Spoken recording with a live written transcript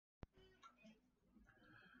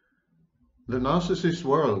The narcissist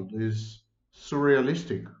world is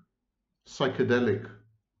surrealistic, psychedelic,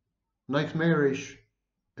 nightmarish,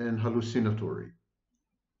 and hallucinatory.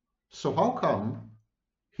 So how come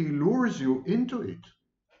he lures you into it?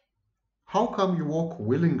 How come you walk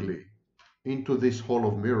willingly into this hall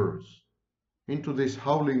of mirrors, into this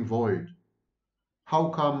howling void? How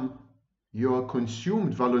come you are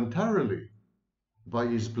consumed voluntarily by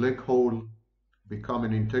his black hole, become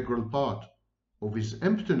an integral part of his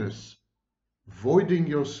emptiness, voiding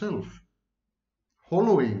yourself,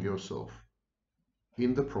 hollowing yourself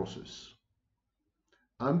in the process?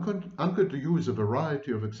 I'm going to use a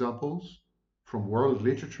variety of examples from world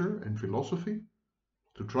literature and philosophy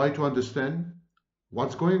to try to understand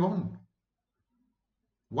what's going on.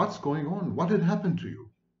 What's going on? What had happened to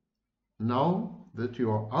you? Now that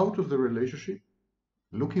you are out of the relationship,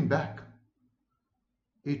 looking back,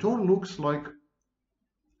 it all looks like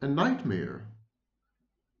a nightmare,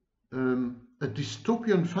 a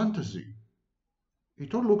dystopian fantasy.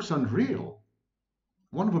 It all looks unreal.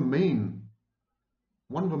 One of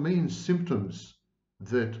the main symptoms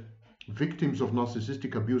that victims of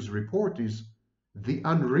narcissistic abuse report is the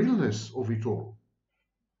unrealness of it all.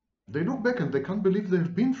 They look back and they can't believe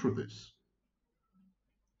they've been through this.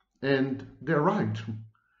 And they're right.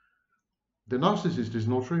 The narcissist is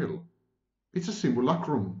not real. It's a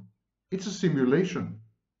simulacrum. It's a simulation.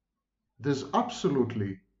 There's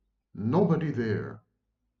absolutely nobody there.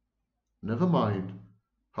 Never mind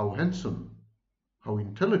how handsome, how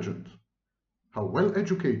intelligent, how well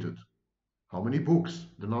educated, how many books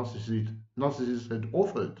the narcissist had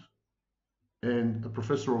offered, and a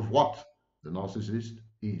professor of what the narcissist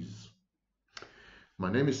is. My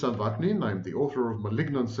name is Sam Vaknin. I'm the author of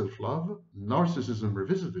Malignant Self-Love, Narcissism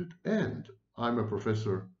Revisited, and I'm a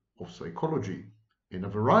professor of psychology in a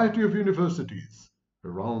variety of universities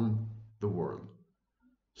around the world.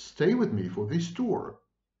 Stay with me for this tour,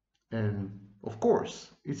 and of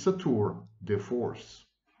course, it's a tour de force.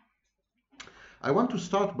 I want to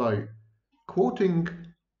start by quoting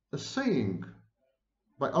a saying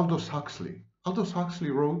by Aldous Huxley. Aldous Huxley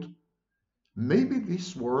wrote, "Maybe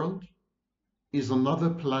this world is another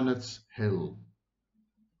planet's hell."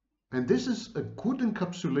 And this is a good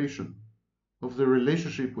encapsulation of the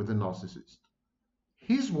relationship with the narcissist.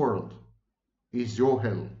 His world is your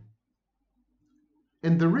hell.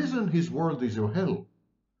 And the reason his world is your hell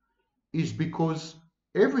is because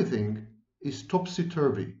everything is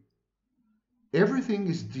topsy-turvy. Everything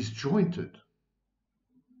is disjointed.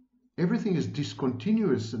 Everything is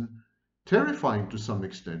discontinuous and terrifying to some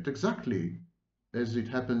extent, exactly as it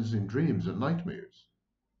happens in dreams and nightmares.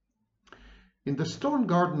 In the stone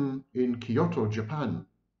garden in Kyoto, Japan,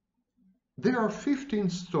 there are 15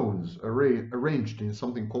 stones arranged in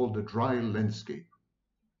something called a dry landscape.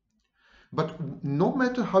 But no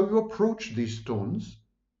matter how you approach these stones,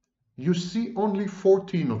 you see only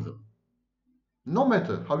 14 of them. No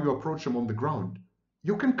matter how you approach them on the ground,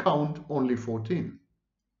 you can count only 14.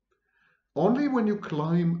 Only when you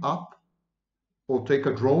climb up or take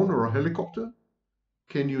a drone or a helicopter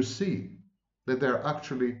can you see that there are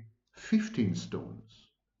actually 15 stones.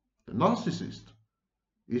 The narcissist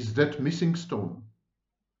is that missing stone,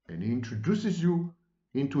 and he introduces you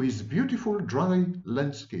into his beautiful dry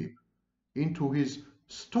landscape, into his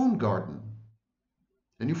stone garden,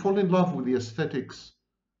 and you fall in love with the aesthetics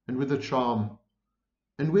and with the charm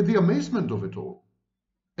and with the amazement of it all,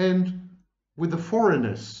 and with the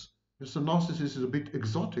foreignness. Because the narcissist is a bit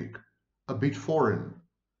exotic, a bit foreign.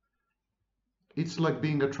 It's like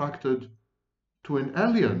being attracted to an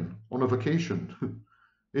alien on a vacation.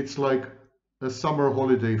 It's like a summer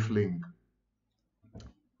holiday fling,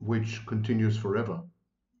 which continues forever.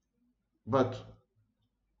 But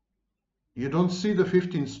you don't see the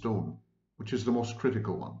 15th stone, which is the most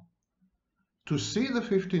critical one. To see the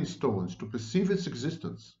 15 stones, to perceive its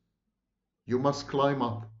existence, you must climb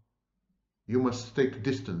up. You must take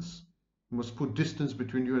distance. You must put distance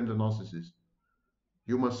between you and the narcissist.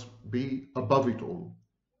 You must be above it all.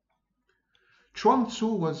 Chuang Tzu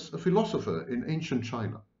was a philosopher in ancient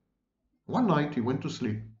China. One night he went to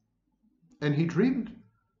sleep, and he dreamed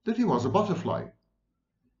that he was a butterfly.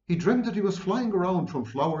 He dreamed that he was flying around from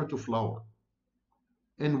flower to flower.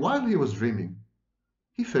 And while he was dreaming,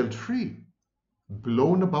 he felt free,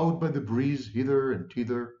 blown about by the breeze hither and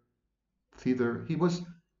thither. He was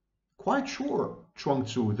quite sure, Chuang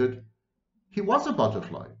Tzu, that he was a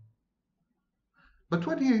butterfly. But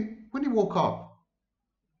when he woke up,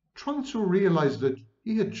 Chuang Tzu realized that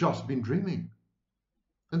he had just been dreaming,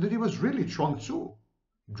 and that he was really Chuang Tzu,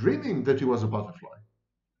 dreaming that he was a butterfly.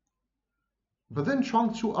 But then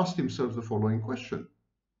Chuang Tzu asked himself the following question: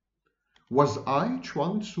 was I,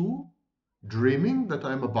 Chuang Tzu, dreaming that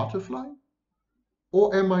I'm a butterfly?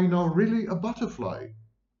 Or am I now really a butterfly,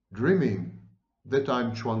 dreaming that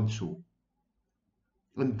I'm Chuang Tzu?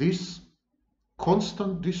 And this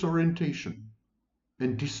constant disorientation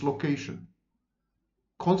and dislocation,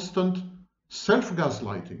 constant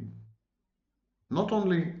self-gaslighting, not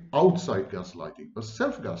only outside gaslighting, but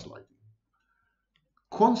self-gaslighting,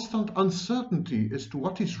 constant uncertainty as to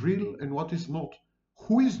what is real and what is not.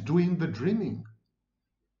 Who is doing the dreaming?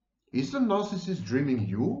 Is the narcissist dreaming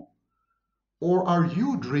you, or are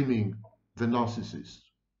you dreaming the narcissist?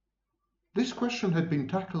 This question had been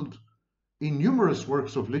tackled in numerous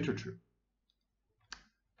works of literature.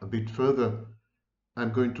 A bit further,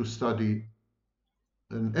 I'm going to study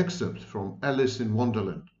an excerpt from Alice in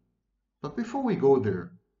Wonderland. But before we go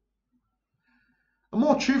there, a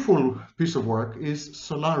more cheerful piece of work is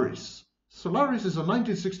Solaris. Solaris is a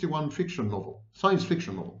 1961 fiction novel, science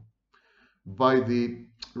fiction novel, by the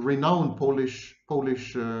renowned Polish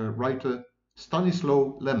writer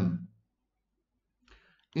Stanislaw Lem.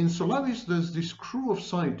 In Solaris, there's this crew of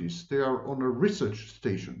scientists. They are on a research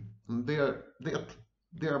station, and they are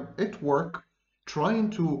at work trying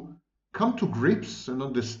to come to grips and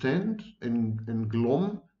understand and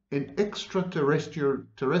glom an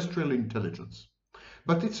extraterrestrial intelligence.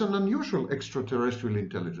 But it's an unusual extraterrestrial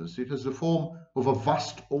intelligence. It has the form of a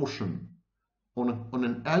vast ocean on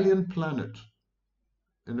an alien planet,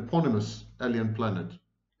 an eponymous alien planet,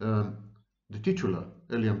 the titular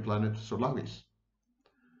alien planet Solaris.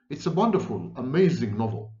 It's a wonderful, amazing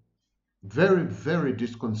novel, very, very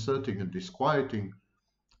disconcerting and disquieting,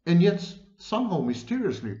 and yet somehow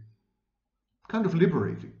mysteriously kind of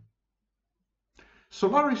liberating.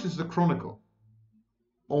 Solaris is the chronicle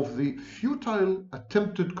of the futile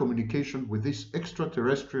attempted communication with this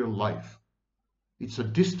extraterrestrial life. It's a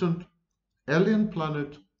distant alien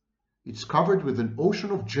planet. It's covered with an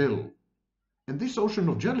ocean of gel. And this ocean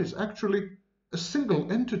of gel is actually a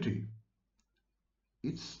single entity.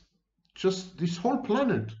 It's just this whole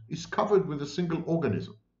planet is covered with a single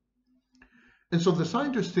organism. And so the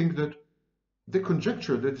scientists think that they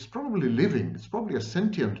conjecture that it's probably living, it's probably a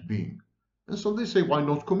sentient being. And so they say, why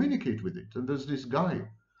not communicate with it? And there's this guy,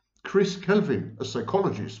 Chris Kelvin, a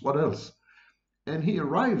psychologist, what else? And he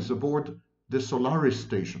arrives aboard the Solaris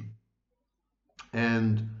station.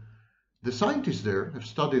 And the scientists there have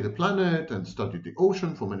studied the planet and studied the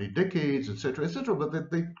ocean for many decades, etc.,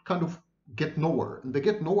 but they kind of get nowhere. And they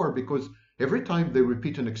get nowhere because every time they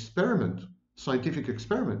repeat an experiment, scientific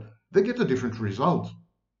experiment, they get a different result.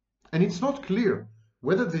 And it's not clear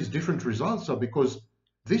whether these different results are because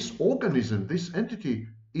this organism, this entity,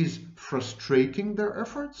 is frustrating their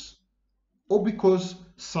efforts, or because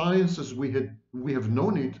science as we have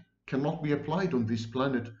known it cannot be applied on this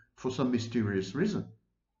planet for some mysterious reason.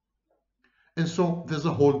 And so there's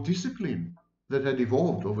a whole discipline that had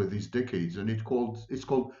evolved over these decades, and it's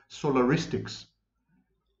called solaristics.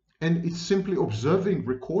 And it's simply observing,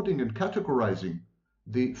 recording, and categorizing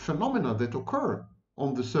the phenomena that occur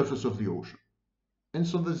on the surface of the ocean. And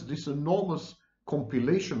so there's this enormous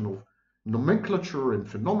compilation of nomenclature and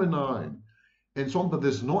phenomena and so on, but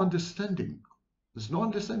there's no understanding. There's no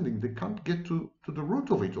understanding. They can't get to the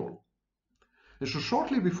root of it all. And so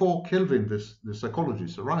shortly before Kelvin, the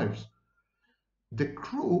psychologist, arrives, the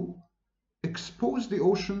crew exposed the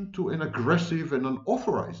ocean to an aggressive and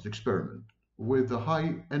unauthorized experiment with a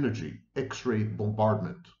high energy X-ray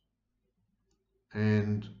bombardment.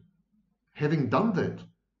 And having done that,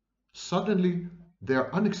 suddenly there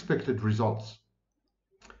are unexpected results.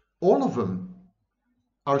 All of them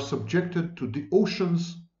are subjected to the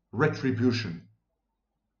ocean's retribution.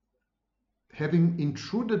 Having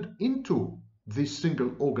intruded into this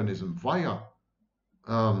single organism via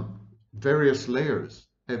various layers,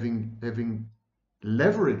 having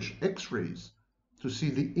leveraged X-rays to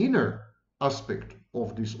see the inner aspect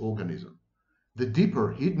of this organism, the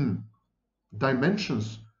deeper hidden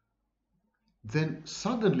dimensions, then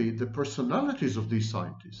suddenly the personalities of these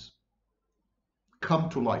scientists come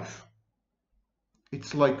to life.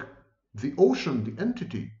 It's like the ocean, the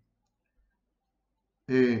entity,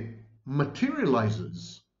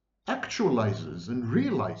 materializes, actualizes, and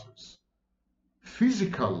realizes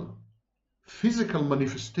physical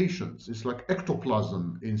manifestations. It's like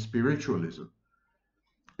ectoplasm in spiritualism.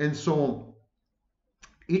 And so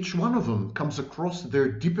each one of them comes across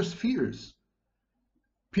their deepest fears.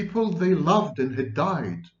 People they loved and had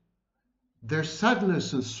died, their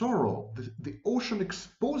sadness and sorrow. The ocean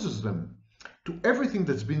exposes them to everything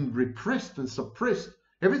that's been repressed and suppressed,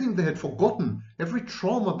 everything they had forgotten, every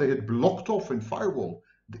trauma they had blocked off and firewalled.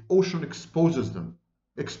 The ocean exposes them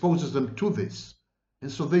to this.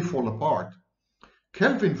 And so they fall apart.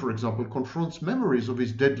 Kelvin, for example, confronts memories of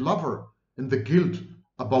his dead lover and the guilt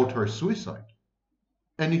about her suicide.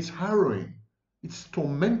 And it's harrowing, it's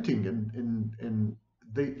tormenting, and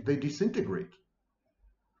they disintegrate.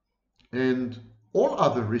 And all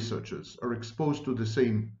other researchers are exposed to the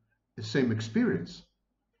same experience.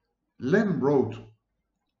 Lem wrote,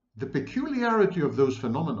 "The peculiarity of those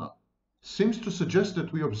phenomena seems to suggest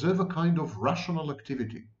that we observe a kind of rational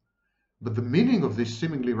activity. But the meaning of this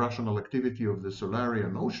seemingly rational activity of the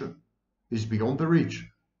Solarian ocean is beyond the reach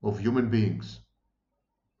of human beings."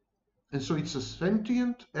 And so it's a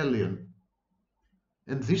sentient alien.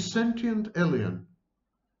 And this sentient alien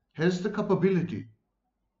has the capability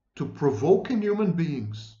to provoke in human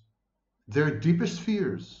beings their deepest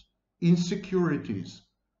fears, insecurities,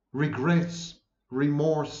 regrets,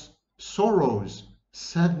 remorse, sorrows,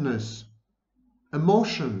 sadness,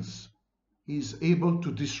 emotions. Is able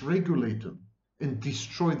to dysregulate them and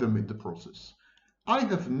destroy them in the process. I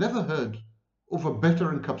have never heard of a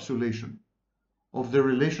better encapsulation of the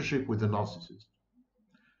relationship with the narcissist.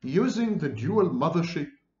 Using the dual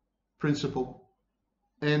mothership principle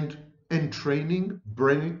and entraining,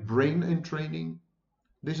 brain entraining,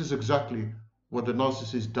 this is exactly what the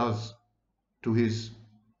narcissist does to his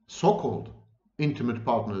so-called intimate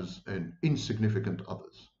partners and insignificant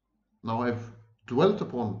others. Now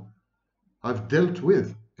I've dealt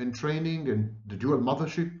with entraining and the dual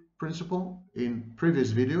mothership principle in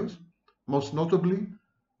previous videos, most notably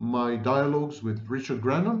my dialogues with Richard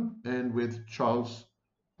Grannon and with Charles,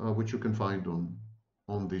 which you can find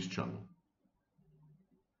on this channel.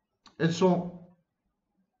 And so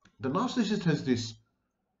the narcissist has this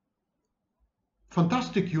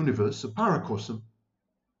fantastic universe, a paracosm,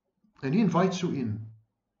 and he invites you in.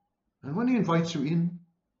 And when he invites you in,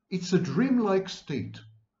 it's a dreamlike state.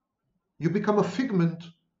 You become a figment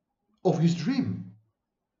of his dream.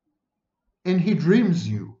 And he dreams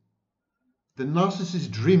you. The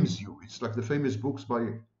narcissist dreams you. It's like the famous books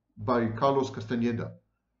by Carlos Castaneda.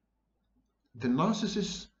 The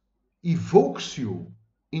narcissist evokes you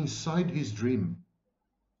inside his dream.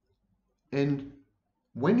 And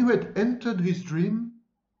when you had entered his dream,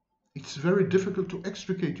 it's very difficult to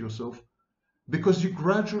extricate yourself because you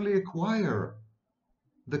gradually acquire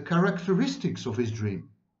the characteristics of his dream.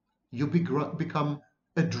 You become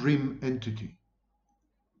a dream entity.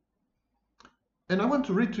 And I want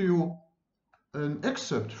to read to you an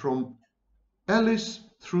excerpt from Alice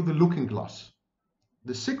Through the Looking Glass,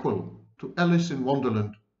 the sequel to Alice in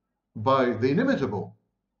Wonderland by the inimitable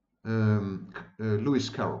Lewis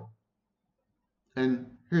Carroll.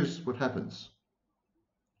 And here's what happens.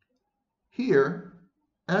 Here,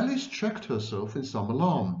 Alice checked herself in some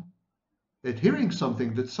alarm at hearing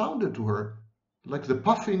something that sounded to her like the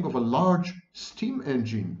puffing of a large steam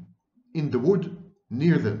engine in the wood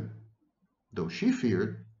near them, though she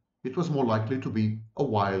feared it was more likely to be a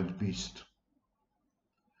wild beast.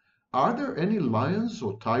 "Are there any lions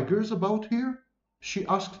or tigers about here?" she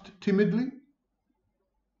asked timidly.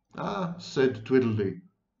 "Ah," said Tweedledee,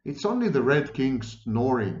 "it's only the Red King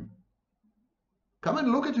snoring." "Come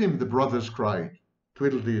and look at him," the brothers cried,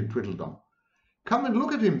 Tweedledee and Tweedledum. "Come and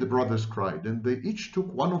look at him," the brothers cried, and they each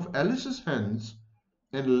took one of Alice's hands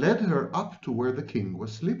and led her up to where the king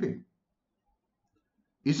was sleeping.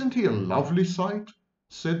 "Isn't he a lovely sight?"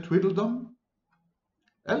 said Tweedledum.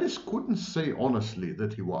 Alice couldn't say honestly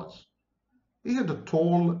that he was. He had a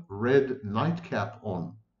tall red nightcap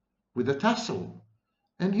on, with a tassel,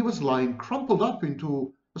 and he was lying crumpled up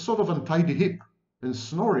into a sort of untidy heap and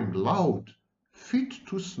snoring loud, fit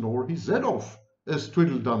to snore his head off, as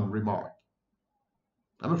Tweedledum remarked.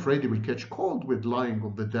 "I'm afraid he will catch cold with lying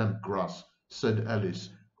on the damp grass," said Alice,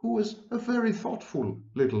 who was a very thoughtful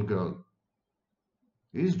little girl.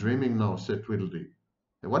 "He's dreaming now," said Tweedledee.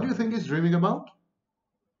 "And what do you think he's dreaming about?"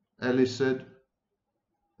 Alice said,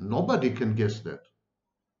 "Nobody can guess that."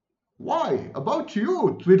 "Why, about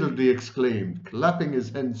you!" Tweedledee exclaimed, clapping his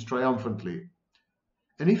hands triumphantly.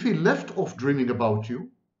 "And if he left off dreaming about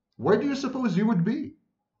you, where do you suppose you would be?"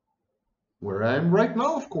 "Where I am right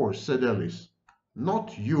now, of course," said Alice.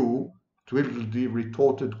 "Not you," Tweedledee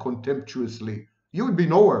retorted contemptuously. "You would be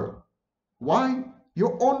nowhere. Why,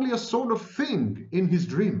 you're only a sort of thing in his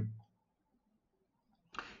dream."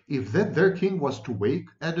 "If that there king was to wake,"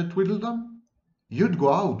 added Tweedledum, "you'd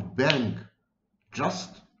go out, bang,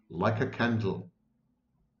 just like a candle."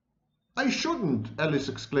 "I shouldn't," Alice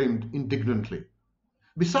exclaimed indignantly.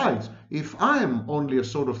 "Besides, if I'm only a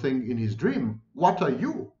sort of thing in his dream, what are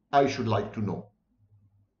you, I should like to know?"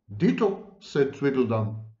 "Ditto," said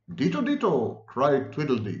Tweedledum. "Ditto, ditto," cried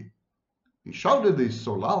Tweedledee. He shouted this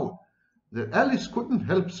so loud that Alice couldn't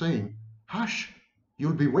help saying, "Hush,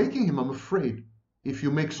 you'll be waking him, I'm afraid." if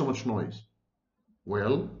you make so much noise?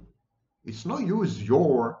 Well, it's no use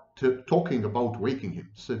your talking about waking him,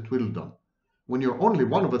 said Tweedledum, when you're only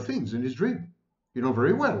one of the things in his dream. You know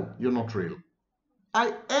very well you're not real.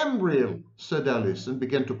 I am real, said Alice, and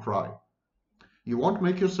began to cry. You won't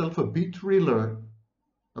make yourself a bit realer,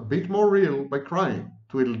 a bit more real by crying,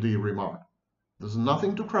 Tweedledee remarked. There's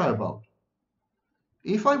nothing to cry about.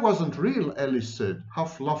 If I wasn't real, Alice said,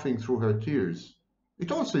 half laughing through her tears.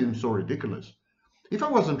 It all seemed so ridiculous. If I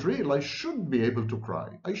wasn't real, I should be able to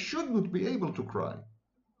cry. I shouldn't be able to cry.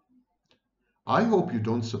 I hope you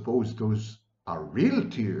don't suppose those are real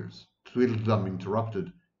tears, Tweedledum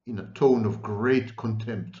interrupted in a tone of great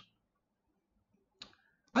contempt.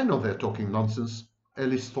 I know they're talking nonsense,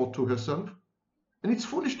 Alice thought to herself, and it's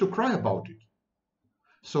foolish to cry about it.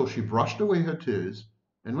 So she brushed away her tears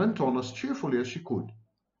and went on as cheerfully as she could.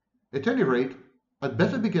 At any rate, I'd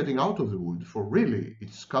better be getting out of the wood, for really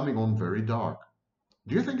it's coming on very dark.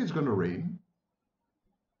 Do you think it's going to rain?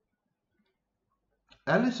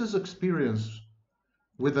 Alice's experience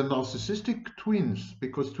with the narcissistic twins,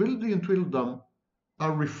 because Tweedledee and Tweedledum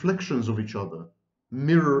are reflections of each other,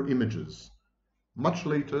 mirror images. Much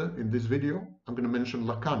later in this video, I'm going to mention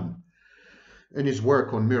Lacan and his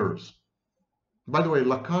work on mirrors. By the way,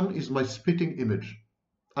 Lacan is my spitting image.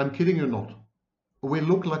 I'm kidding you not. We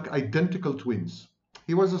look like identical twins.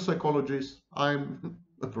 He was a psychologist, I'm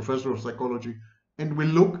a professor of psychology, and we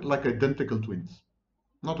look like identical twins.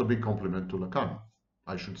 Not a big compliment to Lacan,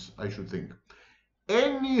 I should think.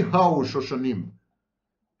 Anyhow, Shoshanim,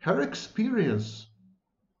 her experience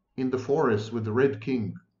in the forest with the Red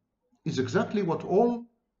King is exactly what all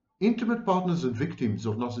intimate partners and victims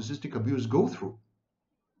of narcissistic abuse go through.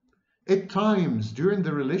 At times, during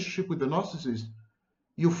the relationship with the narcissist,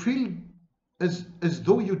 you feel as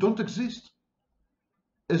though you don't exist,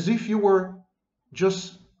 as if you were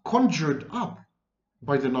just conjured up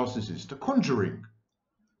by the narcissist, a conjuring,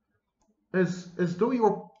 as though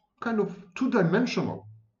you're kind of two-dimensional,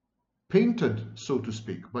 painted, so to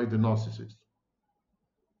speak, by the narcissist.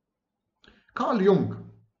 Carl Jung,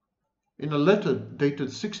 in a letter dated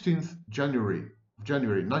 16th January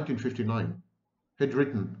 1959, had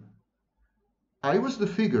written, I was the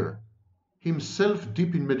figure, himself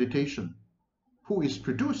deep in meditation, who is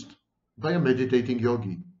produced by a meditating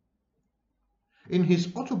yogi. In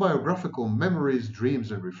his autobiographical Memories,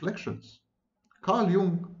 Dreams and Reflections, Carl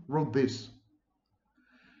Jung wrote this,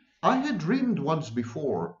 I had dreamed once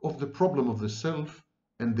before of the problem of the self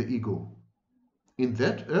and the ego. In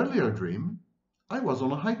that earlier dream, I was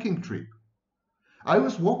on a hiking trip. I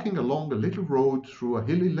was walking along a little road through a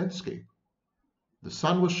hilly landscape. The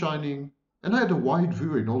sun was shining, and I had a wide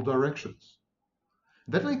view in all directions.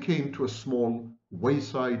 Then I came to a small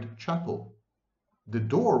wayside chapel. The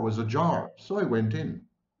door was ajar, so I went in.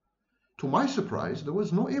 To my surprise, there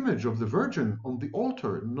was no image of the Virgin on the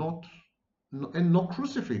altar, and no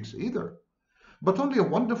crucifix either, but only a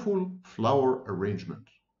wonderful flower arrangement.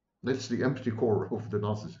 That's the empty core of the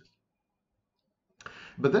narcissist.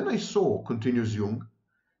 But then I saw, continues Jung,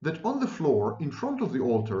 that on the floor in front of the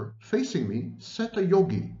altar, facing me, sat a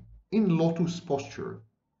yogi in lotus posture,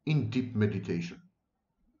 in deep meditation.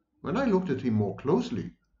 When I looked at him more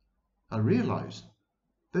closely, I realized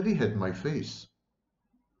that he had my face.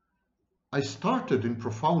 I started in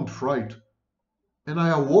profound fright, and I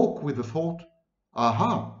awoke with the thought,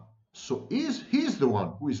 aha, so he's the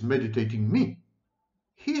one who is meditating me.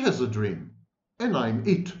 He has a dream, and I'm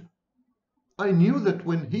it. I knew that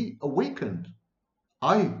when he awakened,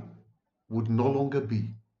 I would no longer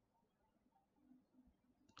be.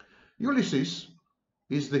 Ulysses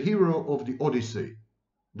is the hero of the Odyssey,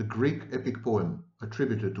 the Greek epic poem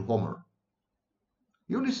attributed to Homer.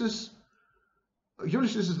 Ulysses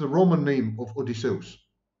is the Roman name of Odysseus.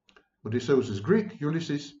 Odysseus is Greek,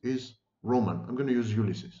 Ulysses is Roman. I'm going to use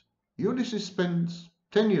Ulysses. Ulysses spends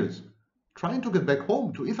 10 years trying to get back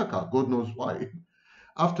home to Ithaca, God knows why,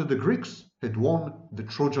 after the Greeks had won the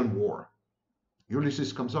Trojan War.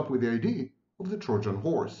 Ulysses comes up with the idea of the Trojan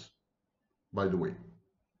horse, by the way.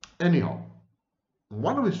 Anyhow, on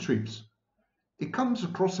one of his trips, he comes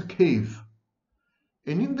across a cave,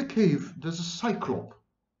 and in the cave there's a Cyclops,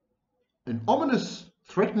 an ominous,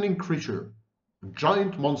 threatening creature, a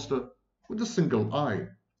giant monster with a single eye,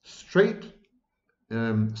 straight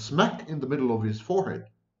smack in the middle of his forehead.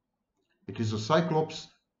 It is a Cyclops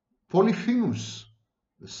Polyphemus,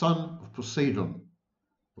 the son of Poseidon.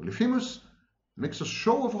 Polyphemus makes a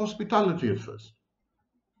show of hospitality at first.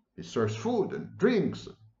 He serves food and drinks,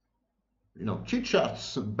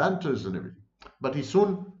 chit-chats and banters and everything. But he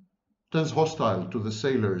soon turns hostile to the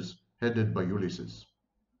sailors headed by Ulysses.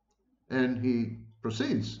 And he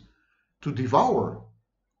proceeds to devour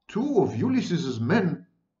two of Ulysses's men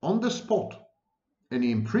on the spot, and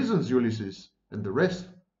he imprisons Ulysses and the rest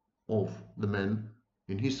of the men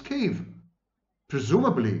in his cave,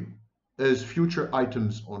 presumably as future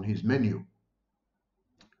items on his menu.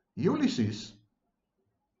 Ulysses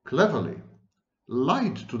cleverly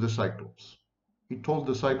lied to the Cyclops. He told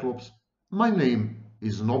the Cyclops, "My name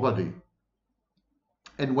is nobody."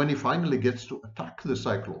 And when he finally gets to attack the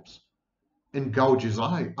Cyclops and gouge his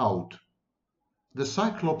eye out, the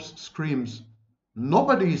Cyclops screams,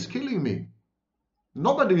 "Nobody is killing me!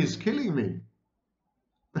 Nobody is killing me!"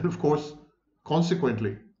 And of course,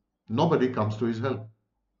 consequently, nobody comes to his help.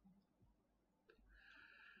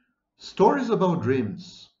 Stories about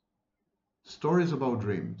dreams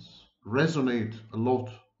resonate a lot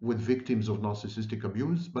with victims of narcissistic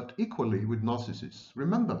abuse, but equally with narcissists.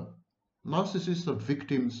 Remember, narcissists are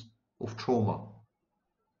victims of trauma.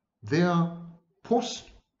 They are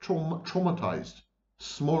post-traumatized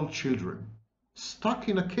small children stuck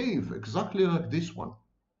in a cave exactly like this one,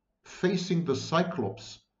 facing the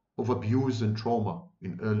Cyclops of abuse and trauma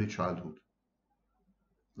in early childhood.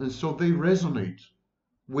 And so they resonate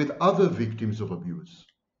with other victims of abuse,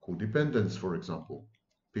 codependents, for example,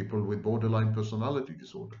 people with borderline personality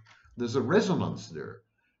disorder. There's a resonance there.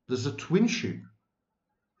 There's a twinship.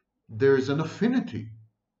 There's an affinity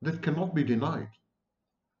that cannot be denied.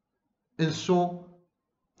 And so,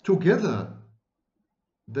 together,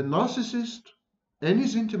 the narcissist and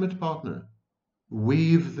his intimate partner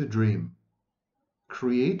weave the dream,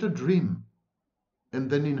 create a dream, and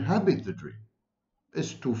then inhabit the dream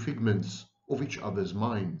as two figments of each other's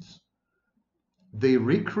minds. They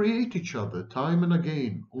recreate each other time and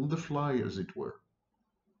again, on the fly, as it were.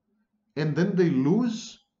 And then they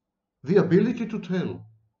lose the ability to tell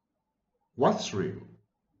what's real,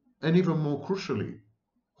 and even more crucially,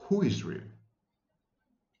 who is real.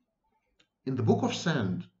 In the Book of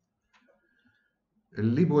Sand, El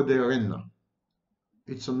Libro de Arena,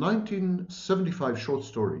 it's a 1975 short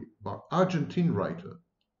story by Argentine writer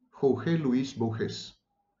Jorge Luis Borges.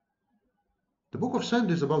 The Book of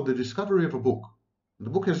Sand is about the discovery of a book. The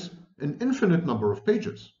book has an infinite number of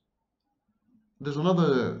pages. There's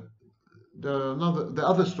the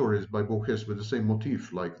other stories by Borges with the same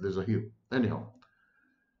motif, like There's a Hill. Anyhow.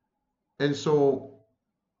 And so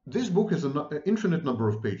this book has an infinite number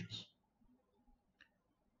of pages.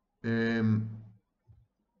 The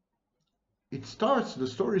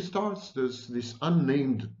story starts, there's this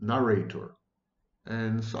unnamed narrator,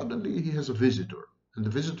 and suddenly he has a visitor. And the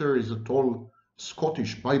visitor is a tall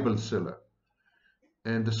Scottish Bible seller.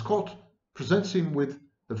 And the Scot presents him with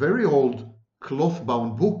a very old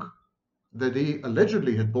cloth-bound book that he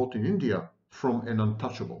allegedly had bought in India from an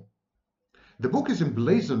untouchable. The book is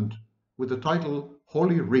emblazoned with the title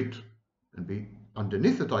Holy Writ, and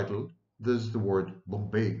underneath the title there's the word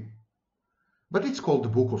Bombay. But it's called the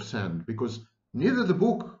Book of Sand because neither the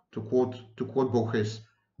book, to quote Borges,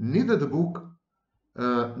 neither the book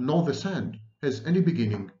nor the sand has any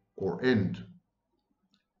beginning or end.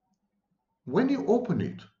 When you open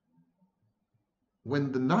it,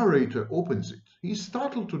 when the narrator opens it, he's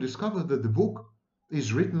startled to discover that the book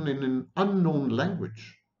is written in an unknown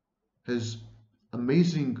language, has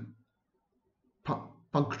amazing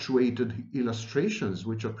punctuated illustrations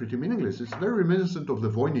which are pretty meaningless. It's very reminiscent of the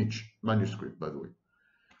Voynich manuscript, by the way.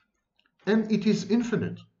 And it is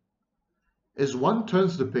infinite. As one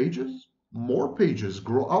turns the pages, more pages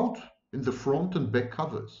grow out in the front and back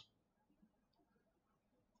covers.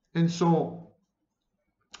 And so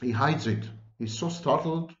he hides it. He's so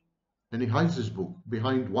startled, and he hides his book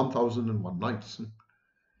behind 1001 Nights.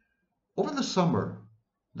 Over the summer,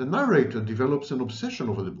 the narrator develops an obsession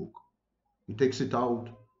over the book. He takes it out,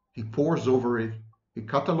 he pores over it, he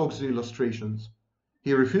catalogs the illustrations.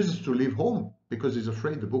 He refuses to leave home because he's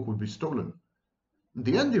afraid the book will be stolen. In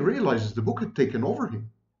the end, he realizes the book had taken over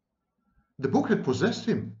him. The book had possessed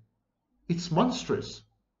him. It's monstrous.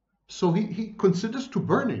 So he considers to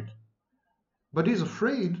burn it. But he's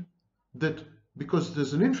afraid that because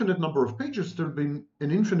there's an infinite number of pages, there'll be an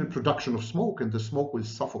infinite production of smoke, and the smoke will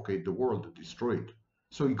suffocate the world and destroy it.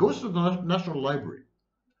 So he goes to the National Library,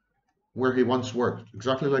 where he once worked,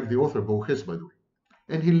 exactly like the author Borges, by the way.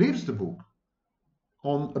 And he leaves the book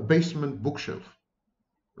on a basement bookshelf,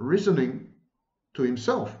 reasoning to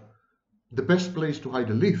himself, the best place to hide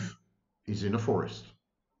a leaf is in a forest.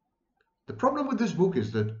 The problem with this book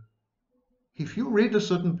is that if you read a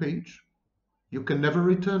certain page, you can never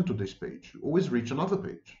return to this page. You always reach another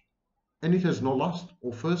page. And it has no last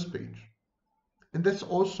or first page. And that's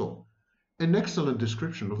also an excellent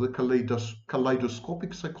description of the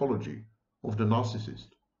kaleidoscopic psychology of the narcissist.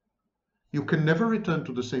 You can never return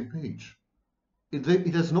to the same page. It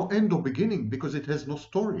has no end or beginning because it has no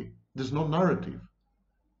story. There's no narrative.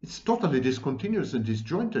 It's totally discontinuous and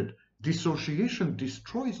disjointed. Dissociation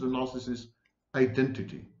destroys the narcissist's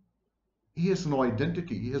identity. He has no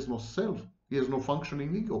identity. He has no self. He has no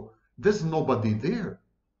functioning ego. There's nobody there.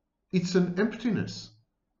 It's an emptiness.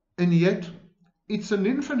 And yet, it's an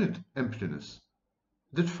infinite emptiness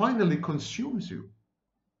that finally consumes you.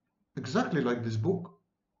 Exactly like this book.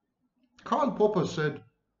 Karl Popper said,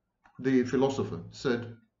 the philosopher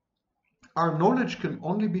said, our knowledge can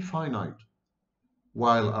only be finite,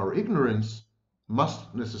 while our ignorance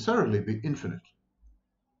must necessarily be infinite.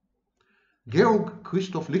 Georg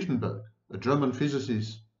Christoph Lichtenberg, a German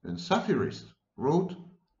physicist and satirist, wrote,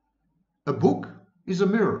 a book is a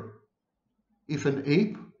mirror. If an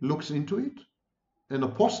ape looks into it, an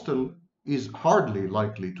apostle is hardly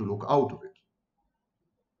likely to look out of it.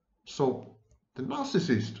 So the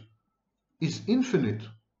narcissist is infinite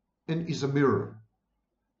and is a mirror.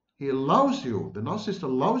 He allows you, the narcissist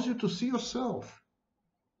allows you to see yourself.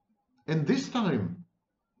 And this time,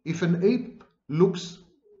 if an ape looks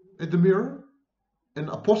at the mirror, an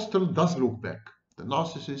apostle does look back. The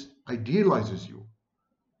narcissist idealizes you.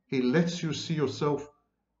 He lets you see yourself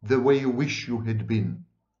the way you wish you had been,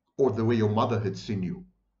 or the way your mother had seen you,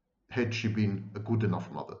 had she been a good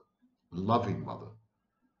enough mother, a loving mother.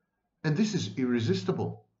 And this is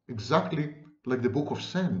irresistible, exactly like the book of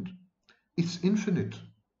sand. It's infinite.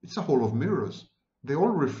 It's a hall of mirrors. They all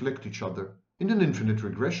reflect each other in an infinite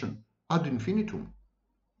regression, ad infinitum.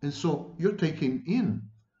 And so you're taken in,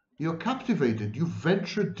 you're captivated, you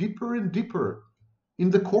venture deeper and deeper in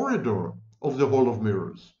the corridor of the hall of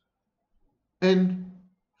mirrors. And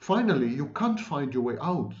finally, you can't find your way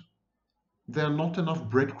out. There are not enough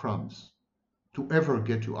breadcrumbs to ever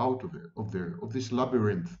get you out of it, of this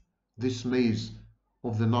labyrinth, this maze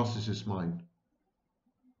of the narcissist's mind.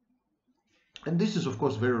 And this is, of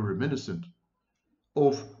course, very reminiscent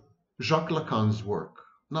of Jacques Lacan's work.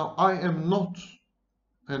 Now, I am not,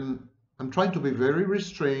 and I'm trying to be very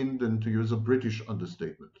restrained and to use a British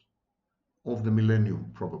understatement of the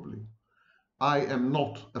millennium, probably. I am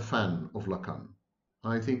not a fan of Lacan.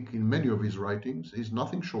 I think in many of his writings, he's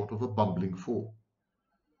nothing short of a bumbling fool.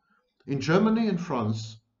 In Germany and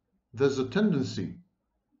France, there's a tendency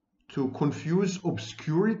to confuse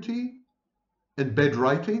obscurity and bad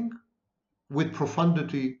writing with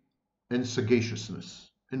profundity and sagaciousness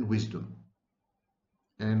and wisdom.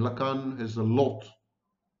 And Lacan has a lot,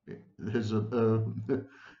 has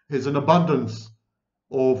an abundance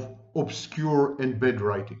of obscure and bad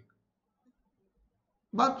writing.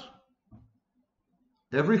 But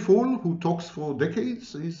every fool who talks for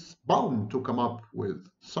decades is bound to come up with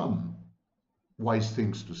some wise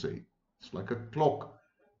things to say. It's like a clock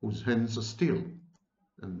whose hands are still,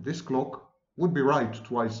 and this clock would be right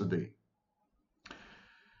twice a day.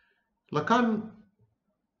 Lacan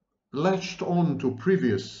latched on to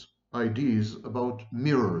previous ideas about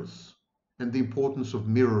mirrors and the importance of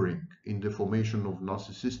mirroring in the formation of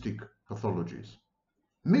narcissistic pathologies.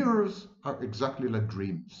 Mirrors are exactly like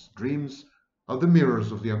dreams. Dreams are the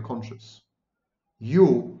mirrors of the unconscious.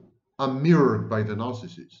 You are mirrored by the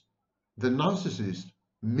narcissist. The narcissist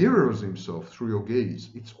mirrors himself through your gaze.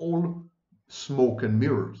 It's all smoke and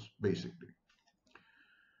mirrors, basically.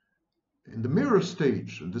 In the mirror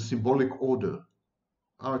stage and the symbolic order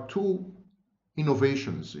are two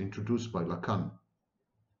innovations introduced by Lacan.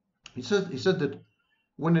 He said that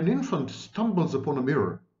when an infant stumbles upon a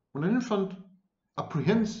mirror, when an infant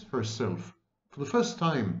apprehends herself for the first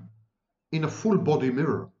time in a full body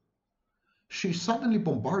mirror, she is suddenly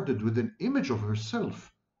bombarded with an image of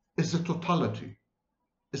herself as a totality,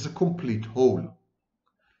 as a complete whole.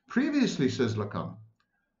 Previously, says Lacan,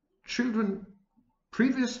 children,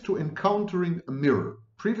 previous to encountering a mirror,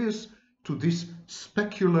 previous to this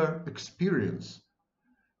specular experience,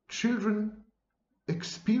 children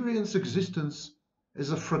experience existence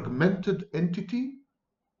as a fragmented entity,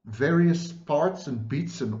 various parts and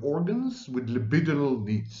bits and organs with libidinal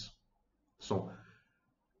needs. So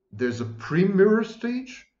there's a pre-mirror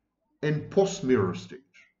stage and post-mirror stage.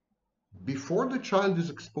 Before the child is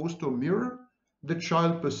exposed to a mirror, the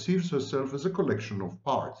child perceives herself as a collection of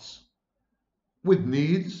parts. With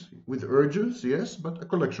needs, with urges, yes, but a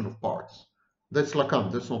collection of parts. That's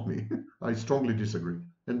Lacan, that's not me. I strongly disagree.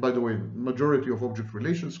 And by the way, majority of object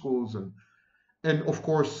relation schools and of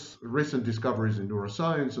course, recent discoveries in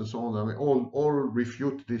neuroscience and so on, I mean, all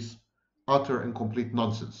refute this utter and complete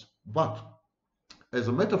nonsense. But as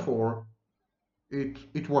a metaphor,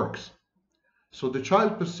 it works. So the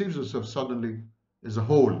child perceives herself suddenly as a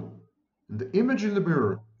whole. And the image in the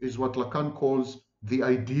mirror is what Lacan calls the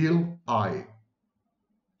ideal I.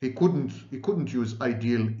 He couldn't use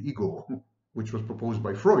ideal ego, which was proposed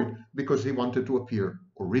by Freud, because he wanted to appear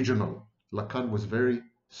original. Lacan was very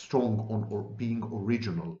strong on being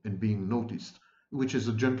original and being noticed, which is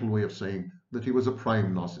a gentle way of saying that he was a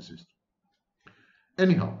prime narcissist.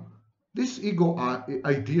 Anyhow, this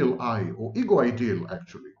ideal I, or ego ideal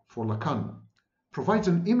actually, for Lacan, provides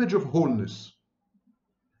an image of wholeness.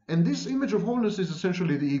 And this image of wholeness is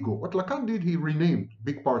essentially the ego. What Lacan did, he renamed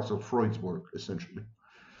big parts of Freud's work, essentially.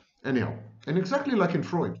 Anyhow, and exactly like in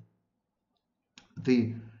Freud,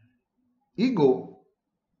 the ego,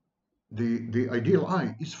 the ideal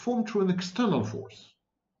I, is formed through an external force,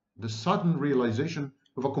 the sudden realization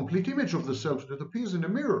of a complete image of the self that appears in a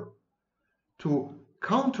mirror to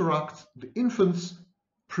counteract the infant's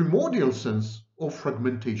primordial sense of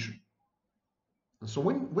fragmentation. And so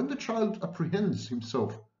when the child apprehends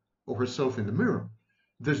himself or herself in the mirror,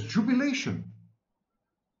 there's jubilation.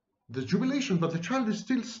 There's jubilation, but the child is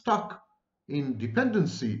still stuck in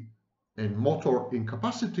dependency and motor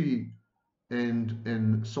incapacity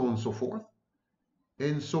and so on and so forth.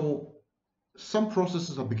 And so some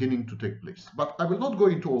processes are beginning to take place. But I will not go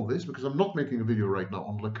into all this because I'm not making a video right now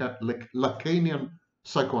on Lacanian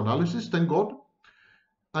psychoanalysis, thank God.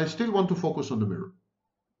 I still want to focus on the mirror.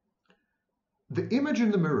 The image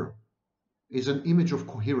in the mirror is an image of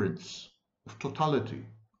coherence, of totality,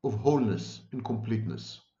 of wholeness and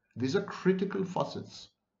completeness. These are critical facets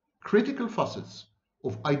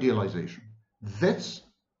of idealization. That's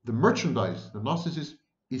the merchandise the narcissist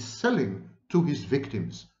is selling to his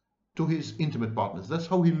victims, to his intimate partners. That's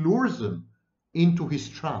how he lures them into his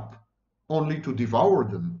trap, only to devour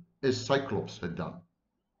them as Cyclops had done.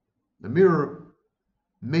 The mirror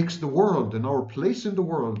makes the world and our place in the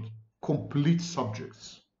world complete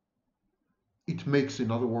subjects. It makes,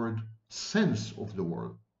 in other words, sense of the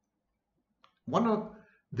world. One of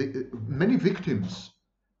the many victims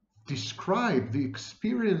describe the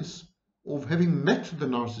experience of having met the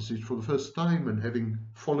narcissist for the first time and having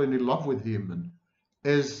fallen in love with him, and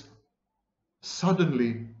as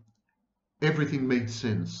suddenly everything made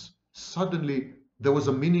sense. Suddenly there was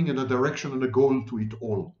a meaning and a direction and a goal to it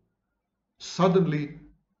all. Suddenly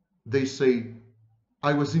they say,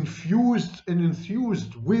 I was infused and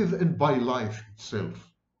enthused with and by life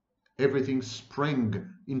itself. Everything sprang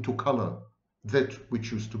into color, that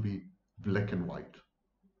which used to be black and white.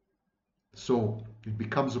 So it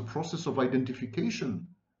becomes a process of identification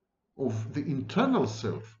of the internal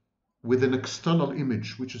self with an external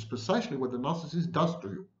image, which is precisely what the narcissist does to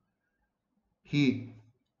you. He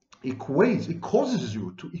causes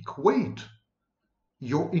you to equate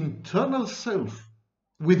your internal self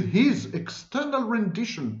with his external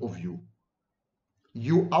rendition of you.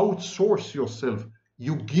 You outsource yourself.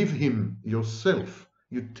 You give him yourself.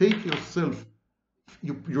 You take yourself.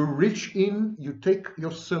 You reach in, you take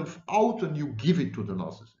yourself out, and you give it to the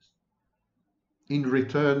narcissist in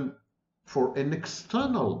return for an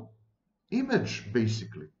external image,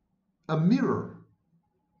 basically, a mirror.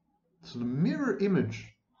 So the mirror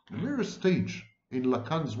image, the mirror stage in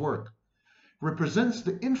Lacan's work represents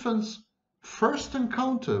the infant's first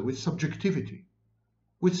encounter with subjectivity,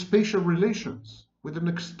 with spatial relations, with an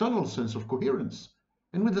external sense of coherence,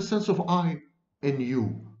 and with a sense of I and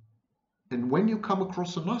you. And when you come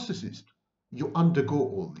across a narcissist, you undergo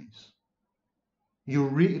all these. You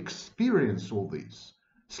re-experience all these.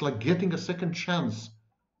 It's like getting a second chance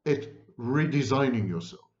at redesigning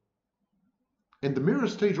yourself. And the mirror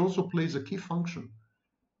stage also plays a key function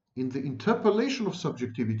in the interpolation of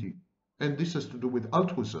subjectivity. And this has to do with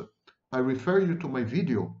Althusser. I refer you to my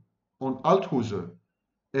video on Althusser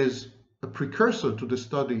as a precursor to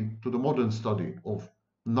the modern study of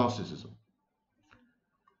narcissism.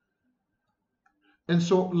 And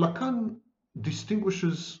so Lacan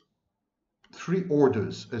distinguishes three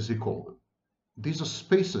orders, as he called them. These are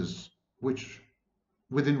spaces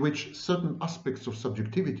within which certain aspects of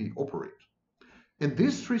subjectivity operate. And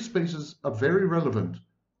these three spaces are very relevant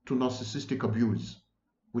to narcissistic abuse,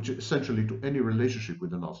 which is essentially to any relationship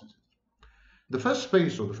with a narcissist. The first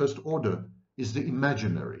space, or the first order, is the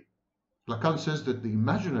imaginary. Lacan says that the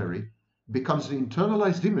imaginary becomes the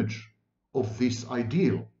internalized image of this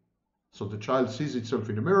ideal. So the child sees itself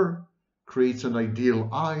in a mirror, creates an ideal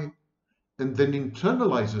I, and then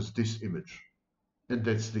internalizes this image. And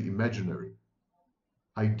that's the imaginary,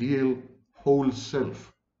 ideal whole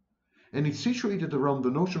self. And it's situated around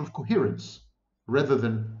the notion of coherence rather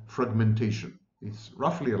than fragmentation. It's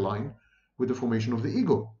roughly aligned with the formation of the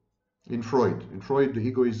ego in Freud. In Freud, the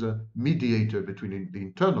ego is a mediator between the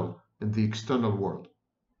internal and the external world.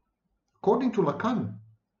 According to Lacan,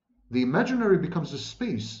 the imaginary becomes a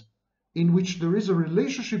space in which there is a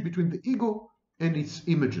relationship between the ego and its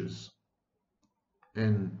images.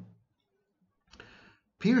 And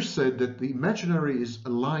Peirce said that the imaginary is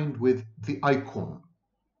aligned with the icon,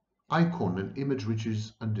 an image which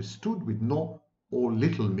is understood with no or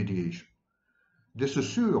little mediation. De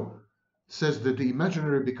Saussure says that the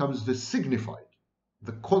imaginary becomes the signified,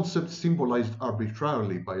 the concept symbolized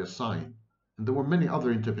arbitrarily by a sign. And there were many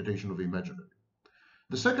other interpretations of imaginary.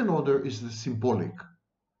 The second order is the symbolic.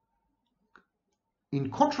 In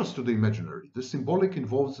contrast to the imaginary, the symbolic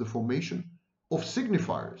involves the formation of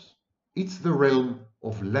signifiers. It's the realm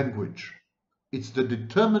of language. It's the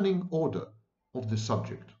determining order of the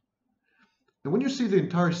subject. And when you see the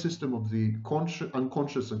entire system of the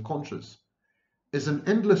unconscious and conscious as an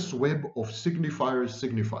endless web of signifiers,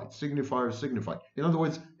 signified. In other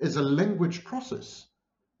words, as a language process,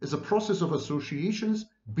 as a process of associations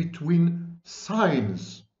between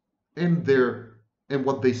signs and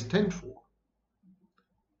what they stand for.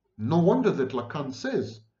 No wonder that Lacan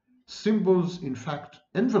says symbols, in fact,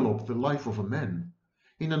 envelope the life of a man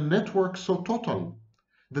in a network so total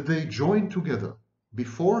that they join together,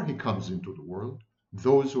 before he comes into the world,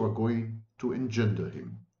 those who are going to engender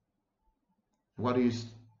him. What he's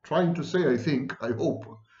trying to say, I think, I hope,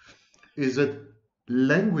 is that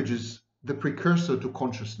language is the precursor to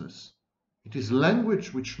consciousness. It is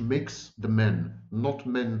language which makes the man, not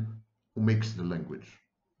men who makes the language.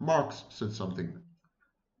 Marx said something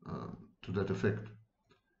to that effect.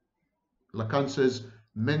 Lacan says,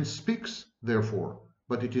 man speaks, therefore,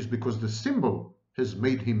 but it is because the symbol has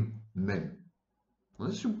made him man.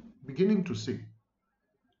 As you're beginning to see,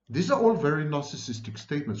 these are all very narcissistic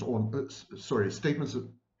statements, or statements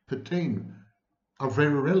that are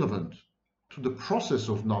very relevant to the process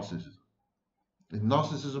of narcissism. In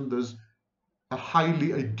narcissism, there's a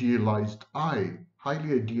highly idealized I,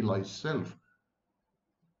 highly idealized self.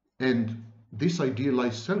 And this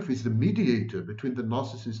idealized self is the mediator between the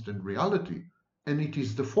narcissist and reality, and it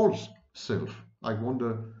is the false self. I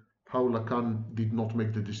wonder how Lacan did not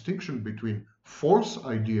make the distinction between false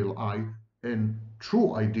ideal I and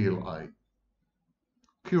true ideal I.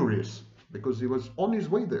 Curious, because he was on his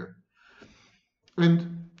way there.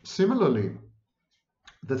 And similarly,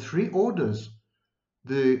 the three orders,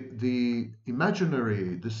 the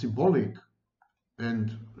imaginary, the symbolic,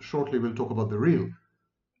 and shortly we'll talk about the real,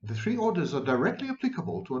 the three orders are directly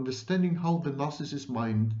applicable to understanding how the narcissist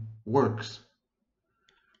mind works.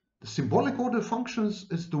 The symbolic order functions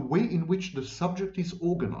as the way in which the subject is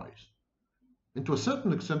organized, and to a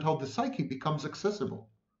certain extent how the psyche becomes accessible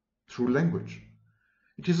through language.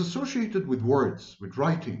 It is associated with words, with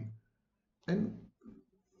writing, and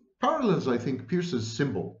parallels, I think, Peirce's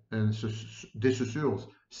symbol and de Saussure's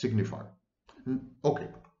signifier. Okay,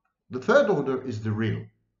 the third order is the real.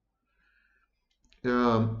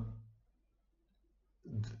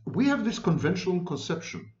 We have this conventional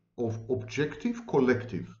conception of objective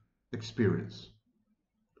collective experience.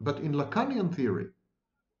 But in Lacanian theory,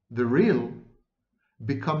 the real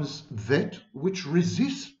becomes that which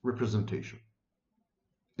resists representation.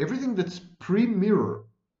 Everything that's pre-mirror,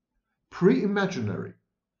 pre-imaginary,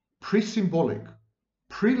 pre-symbolic,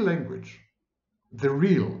 pre-language, the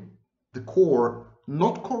real, the core,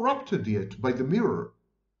 not corrupted yet by the mirror,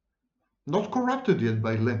 not corrupted yet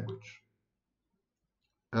by language.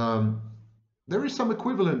 There is some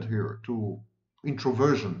equivalent here to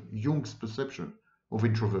introversion, Jung's perception of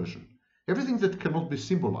introversion. Everything that cannot be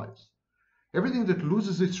symbolized, everything that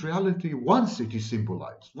loses its reality once it is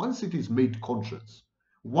symbolized, once it is made conscious,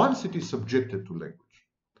 once it is subjected to language.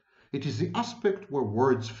 It is the aspect where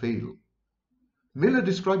words fail. Miller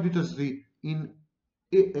described it as the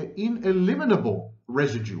ineliminable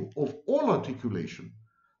residue of all articulation,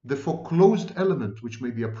 the foreclosed element which may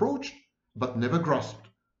be approached but never grasped,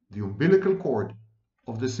 the umbilical cord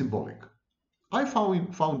of the symbolic. I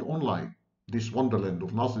found online, this wonderland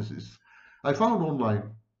of narcissists, I found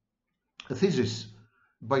online a thesis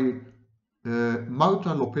by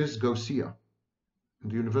Marta Lopez Garcia in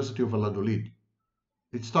the University of Valladolid.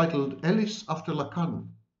 It's titled Alice After Lacan,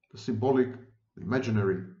 the symbolic, the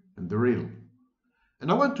imaginary, and the real. And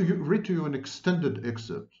I want to read to you an extended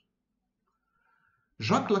excerpt.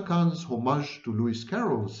 Jacques Lacan's homage to Lewis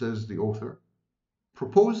Carroll, says the author,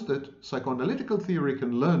 proposed that psychoanalytical theory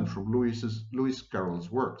can learn from Lewis Carroll's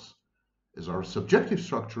works, as our subjective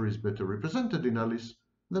structure is better represented in Alice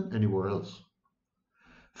than anywhere else.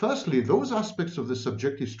 Firstly, those aspects of the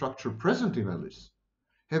subjective structure present in Alice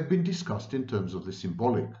have been discussed in terms of the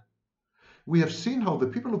symbolic. We have seen how the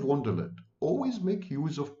people of Wonderland always make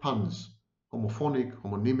use of puns, homophonic,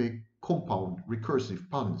 homonymic, compound, recursive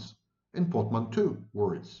puns, and portmanteau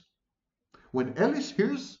words. When Alice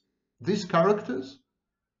hears These characters,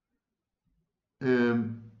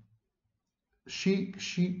 she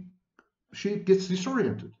gets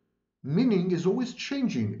disoriented. Meaning is always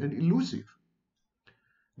changing and elusive.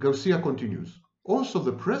 Garcia continues, also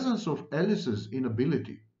the presence of Alice's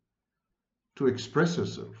inability to express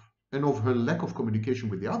herself and of her lack of communication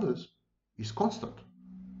with the others is constant.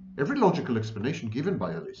 Every logical explanation given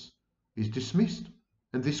by Alice is dismissed,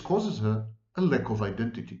 and this causes her a lack of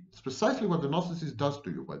identity. It's precisely what the narcissist does to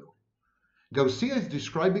you, by the way. Garcia is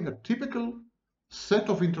describing a typical set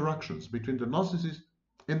of interactions between the narcissist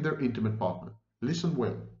and their intimate partner. Listen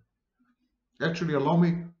well. Actually, allow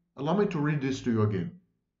me to read this to you again.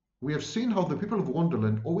 We have seen how the people of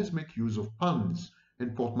Wonderland always make use of puns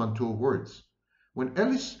and portmanteau words. When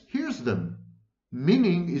Alice hears them,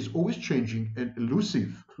 meaning is always changing and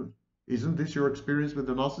elusive. Isn't this your experience with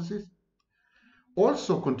the narcissist?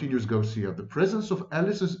 Also, continues Garcia, the presence of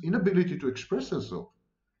Alice's inability to express herself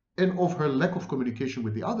and of her lack of communication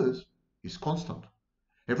with the others is constant.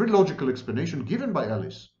 Every logical explanation given by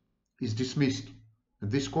Alice is dismissed,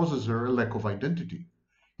 and this causes her a lack of identity.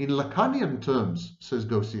 In Lacanian terms, says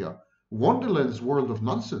Garcia, Wonderland's world of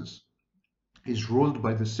nonsense is ruled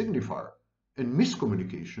by the signifier, and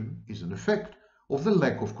miscommunication is an effect of the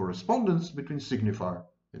lack of correspondence between signifier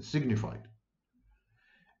and signified.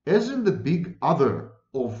 As in the big other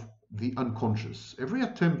of the unconscious, every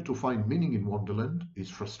attempt to find meaning in Wonderland is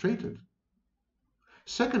frustrated.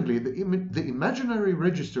 Secondly, the imaginary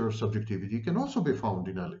register of subjectivity can also be found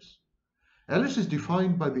in Alice. Alice is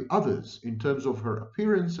defined by the others in terms of her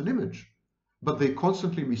appearance and image, but they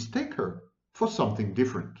constantly mistake her for something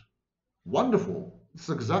different. Wonderful. It's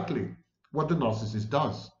exactly what the narcissist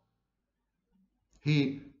does.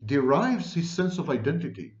 He derives his sense of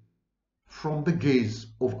identity from the gaze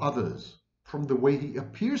of others, from the way he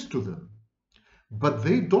appears to them. But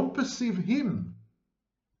they don't perceive him.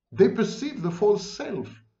 They perceive the false self.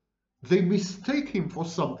 They mistake him for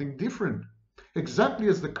something different. Exactly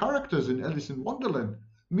as the characters in Alice in Wonderland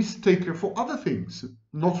mistake her for other things,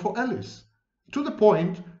 not for Alice. To the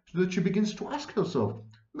point that she begins to ask herself,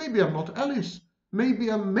 maybe I'm not Alice, maybe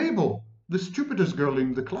I'm Mabel, the stupidest girl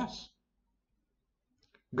in the class.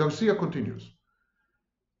 Garcia continues,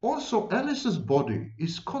 also Alice's body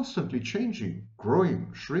is constantly changing,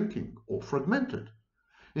 growing, shrinking, or fragmented,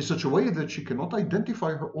 in such a way that she cannot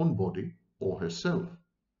identify her own body or herself.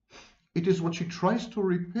 It is what she tries to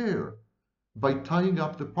repair by tying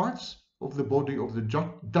up the parts of the body of the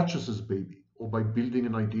Duchess's baby, or by building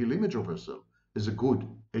an ideal image of herself as a good,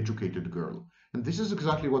 educated girl. And this is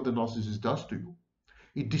exactly what the narcissist does to you.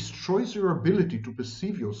 It destroys your ability to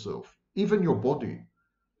perceive yourself, even your body,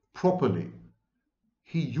 properly.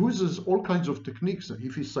 He uses all kinds of techniques.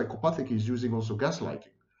 If he's psychopathic, he's using also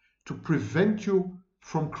gaslighting to prevent you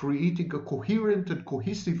from creating a coherent and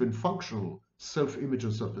cohesive and functional self-image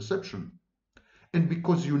and self-perception. And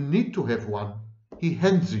because you need to have one, he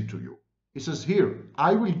hands it to you. He says, here,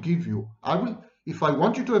 I will give you, if I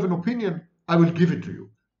want you to have an opinion, I will give it to you.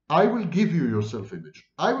 I will give you your self-image.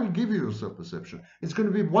 I will give you your self-perception. It's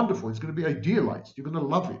going to be wonderful. It's going to be idealized. You're going to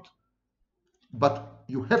love it. But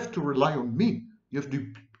you have to rely on me. You have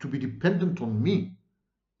to be dependent on me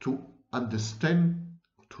to understand,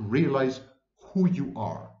 to realize who you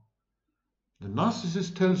are. The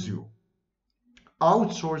narcissist tells you,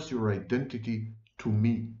 outsource your identity to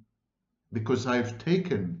me, because I've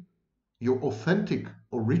taken your authentic,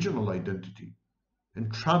 original identity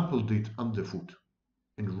and trampled it underfoot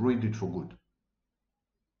and ruined it for good.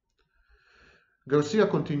 Garcia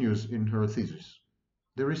continues in her thesis.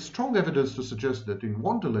 There is strong evidence to suggest that in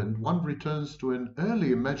Wonderland one returns to an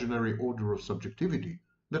early imaginary order of subjectivity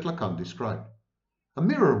that Lacan described, a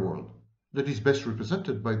mirror world that is best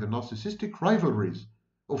represented by the narcissistic rivalries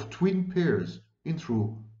of twin pairs in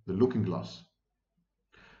Through the Looking Glass.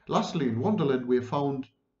 Lastly, in Wonderland we have found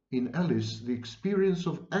in Alice the experience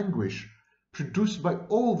of anguish produced by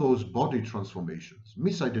all those body transformations,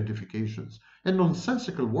 misidentifications, and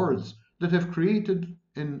nonsensical words that have created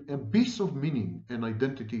an abyss of meaning and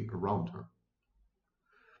identity around her.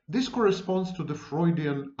 This corresponds to the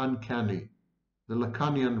Freudian uncanny, the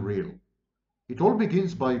Lacanian real. It all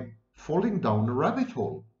begins by falling down a rabbit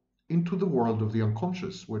hole into the world of the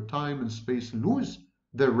unconscious, where time and space lose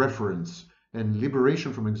their reference and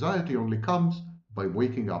liberation from anxiety only comes by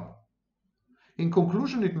waking up. In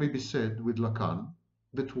conclusion, it may be said with Lacan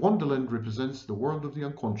that Wonderland represents the world of the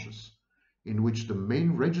unconscious, in which the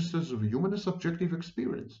main registers of human subjective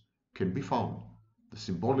experience can be found, the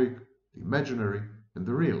symbolic, the imaginary, and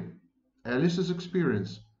the real. Alice's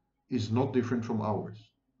experience is not different from ours.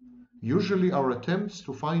 Usually our attempts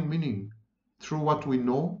to find meaning through what we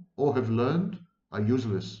know or have learned are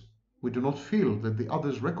useless. We do not feel that the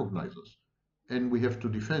others recognize us, and we have to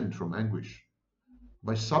defend from anguish.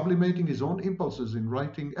 By sublimating his own impulses in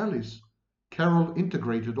writing Alice, Carroll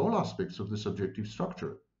integrated all aspects of the subjective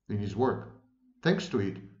structure in his work. Thanks to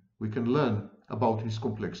it, we can learn about his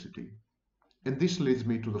complexity. And this leads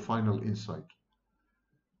me to the final insight.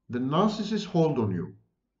 The narcissist's hold on you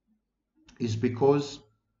is because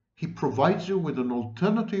he provides you with an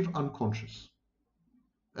alternative unconscious.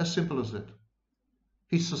 As simple as that.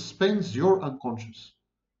 He suspends your unconscious,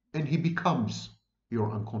 and he becomes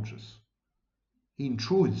your unconscious. He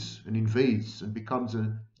intrudes and invades and becomes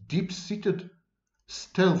a deep-seated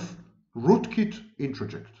stealth rootkit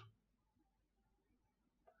introject.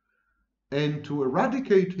 And to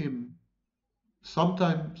eradicate him,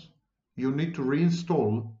 sometimes you need to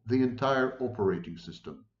reinstall the entire operating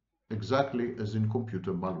system, exactly as in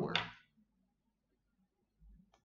computer malware.